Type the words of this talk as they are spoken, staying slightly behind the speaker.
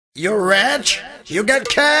You rich, you get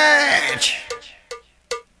cash.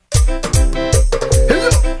 Hello.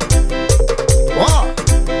 Wow.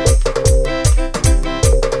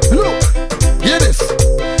 Look, hear this.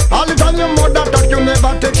 All the time your mother thought you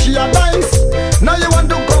never take she advice. Now you want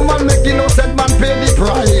to come and make innocent man pay the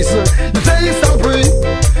price. You say he's Salpri,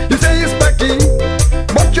 you say he's Becky,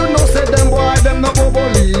 but you know say them boy them no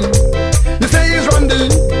boboli. You say he's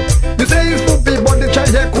Randy, you say he's Poopy, but the child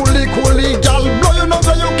here coolie, gal. Blow you know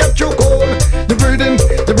so you get you cold. You breathing,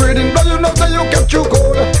 blow you know so you get you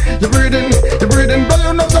cold. You breathing, blow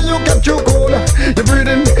you know so you get you cold. You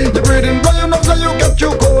breathing, blow you know so you get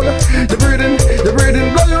you cold. You breathing,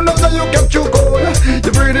 blow you know so you get you cold.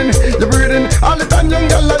 You breathing, all the time young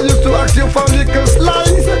girl I used to ask you for little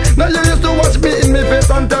slice. Now you used to watch me in my face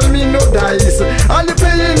and tell me no dice. All you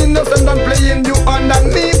playing innocent and playing you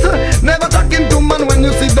underneath. Never talking to man when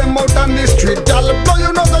you see them out on the street. Girl, blow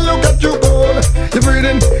you know so you get you cold. You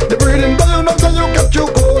breathing, blow you know so you get you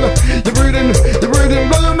cold. You breathing,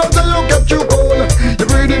 blow you know so you get you cold. You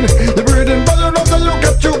breathing, blow you know so you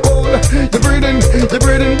get you cold. You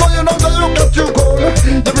breathing, blow you know so you get you cold.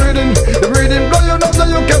 You breathing, blow you know so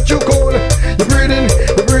you get you cold. You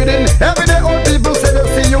breathing, every day old people say they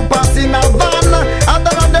see you passing a van.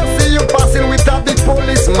 After that they see you passing with a big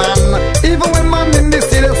policeman. Even when man in the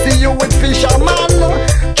city they see you with fisherman,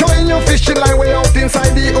 throwing your fishing line way out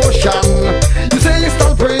inside the ocean. You say he's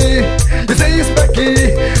Salpri, you say he's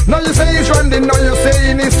Becky, now you say he's Randy, now you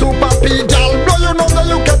say he's Super P. Gal, blow you know that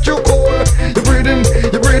you get you cold. You breathing,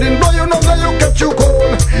 blow you know that you get you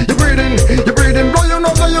cold. You breathing, blow you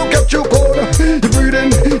know that you get you cold. You breathing,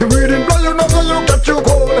 blow you know that you get you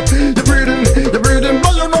cold. You breathing,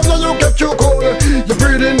 blow you know that you get you cold. You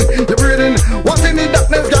breathing, what's in the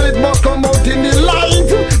darkness, girl, it must come out in the light.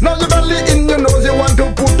 Now you belly in your nose, you want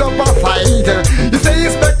to put up a fight. You say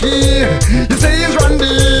it's Becky, you say it's Randy,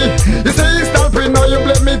 you say it's Salpri, now you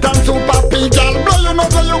blame me and Super P. Girl, blow you know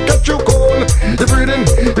that you get you cold. You breathing,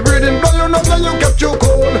 blow you know that you get you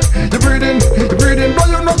cold. You breathing, blow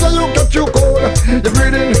you know that you get you cold. You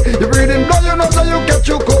breathing, blow you know that you get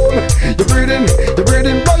you cold. You breathing,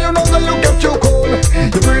 blow you know that you get you cold.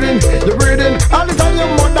 You breathing, all the time your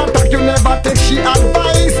mother talk you never take she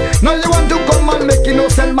advice. Now you want to come and make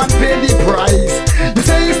innocent man pay the price. You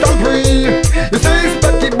say it's Salpri, you say it's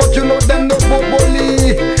Becky, but you know them no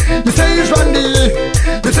boboli. You say it's Randy,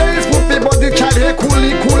 you say it's Poopy, but the child here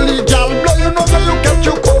coolie, gal. Blow you know that you get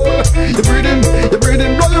you cold. You breathing,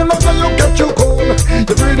 blow you know that you get you cold.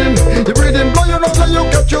 You breathing, blow you know that you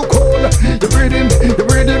get you cold. You breathing,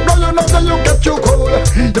 blow you know that you get you cold.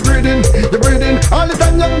 You breathing, all the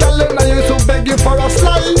time young girl and I used to beg you for a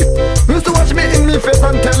slide. Used to watch me in me face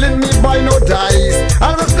and telling me buy no dice.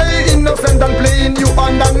 I was staying innocent and playing you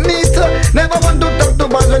underneath. Never want to talk to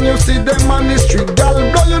boys when you see them on the street. Girl,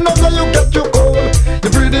 blow you know that you get you cold. You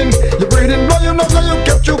breathing, blow you know that you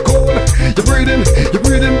get you cold. You breathing,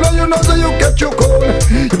 blow you know that you get you cold.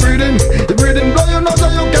 You breathing, blow you know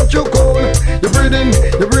that you get you cold. You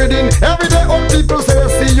breathing, every day old people say they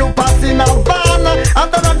see you passing a van.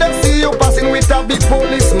 After that they see you passing with a big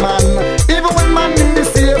policeman. Even when man in the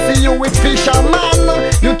sea see you with fisherman,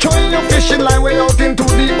 you throwing your fishing line way out into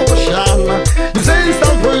the ocean. You say it's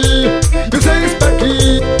Salpri, you say it's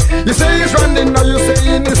Becky, you say it's Randy, now you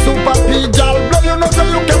say it's Super P. Gal, blow you know that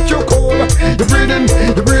you get you cold. You breathing,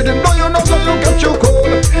 blow you know that you get you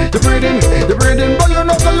cold. You breathing, blow you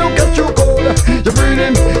know that you get you cold. You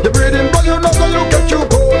breathing, blow you know that you get you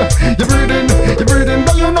cold. You breathing,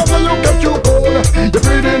 blow you know that you get you cold. You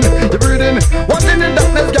breathing, what's in the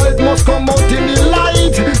darkness, girl, it must come out in the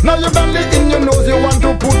light. Now you belly in your nose, you want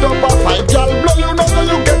to put up a fight. Girl, blow you know that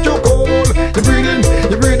you get you cold. You breathing,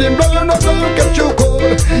 blow you know that you get you cold.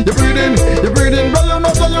 You breathing, blow you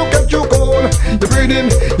know that you get you cold. You breathing,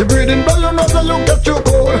 blow you know that you get you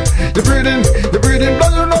cold. You breathing, blow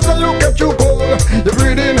you know that you get you cold. You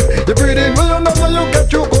breathing, blow you know that you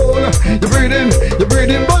get you cold. You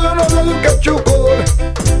breathing, blow you know that you get you cold.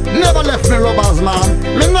 Never left me robbers, man.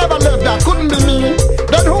 Me never left that. Couldn't be me.